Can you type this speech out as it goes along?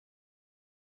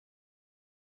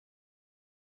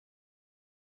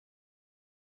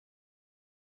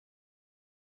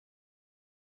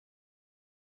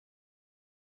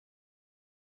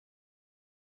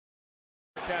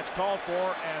Catch called for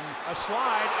and a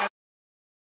slide. And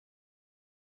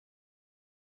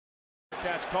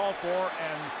catch called for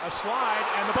and a slide,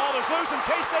 and the ball is loose, and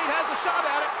K-State has a shot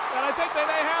at it, and I think they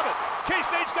may have it.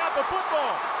 K-State's got the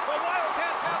football. The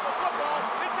Wildcats have the football.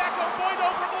 It's Echo Boydo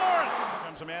from Lawrence.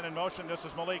 Comes a man in motion. This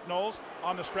is Malik Knowles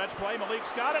on the stretch play.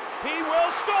 Malik's got it. He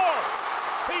will score.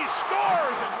 He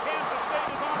scores, and Kansas State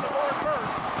is on the board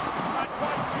first. Not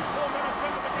quite 2 full minutes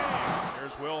into the game.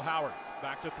 Here's Will Howard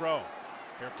back to throw.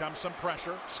 Here comes some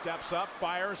pressure, steps up,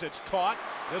 fires, it's caught.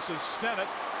 This is Sennett,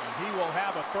 and he will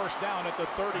have a first down at the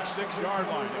 36-yard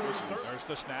line. There's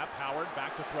the snap, Howard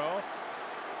back to throw.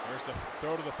 There's the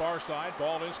throw to the far side,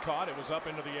 ball is caught. It was up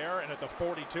into the air and at the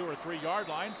 42 or 3-yard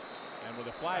line. And with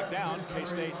a flag down,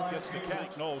 K-State gets the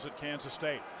catch. Knowles at Kansas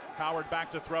State. Howard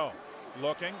back to throw.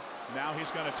 Looking, now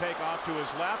he's going to take off to his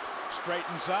left,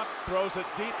 straightens up, throws it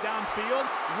deep downfield,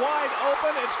 wide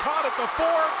open, it's caught at the 4,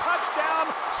 touchdown,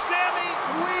 Sammy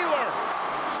Wheeler.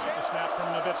 The snap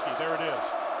from Nowitzki, there it is.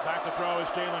 Back to throw is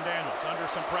Jalen Daniels, under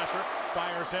some pressure,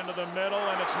 fires into the middle,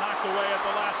 and it's knocked away at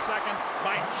the last second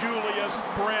by Julius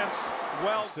Brents.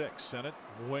 Well, 6, Sennett,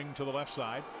 wing to the left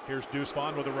side. Here's Deuce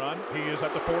Vaughn with a run. He is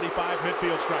at the 45,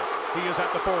 midfield stripe. He is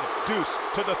at the 40. Deuce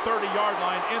to the 30-yard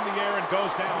line, in the air and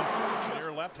goes down.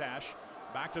 Near left hash.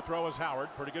 Back to throw is Howard.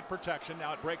 Pretty good protection.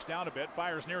 Now it breaks down a bit.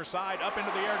 Fires near side, up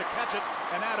into the air to catch it,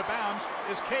 and out of bounds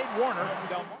is Cade Warner.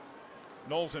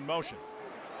 Knowles in motion.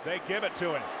 They give it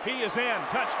to him. He is in.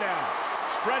 Touchdown.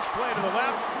 Stretch play to the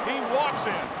left. He walks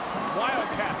in.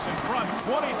 Wildcats in front,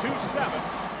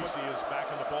 22-7. He is back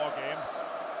in the ball game.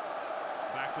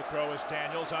 Back to throw is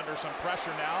Daniels, under some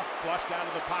pressure now. Flushed out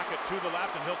of the pocket to the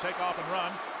left, and he'll take off and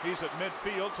run. He's at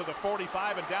midfield to the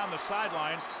 45 and down the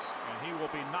sideline, and he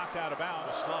will be knocked out of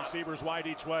bounds. Receivers wide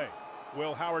each way.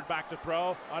 Will Howard back to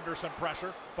throw, under some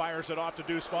pressure, fires it off to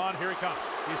Deuce Vaughn. Here he comes.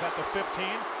 He's at the 15,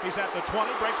 he's at the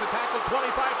 20, breaks a tackle,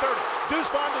 25-30. Deuce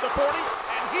Vaughn to the 40,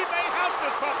 and he may house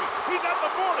this puppy. He's at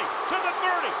the 40, to the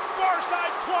 30, far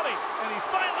side 20, and he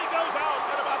finally goes out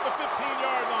at about the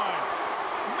 15-yard line.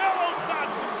 Mello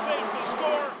Dotson saves the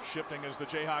score. Shifting is the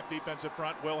Jayhawk defensive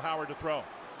front. Will Howard to throw.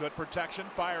 Good protection,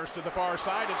 fires to the far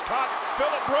side, it's caught.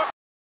 Phillip Brooks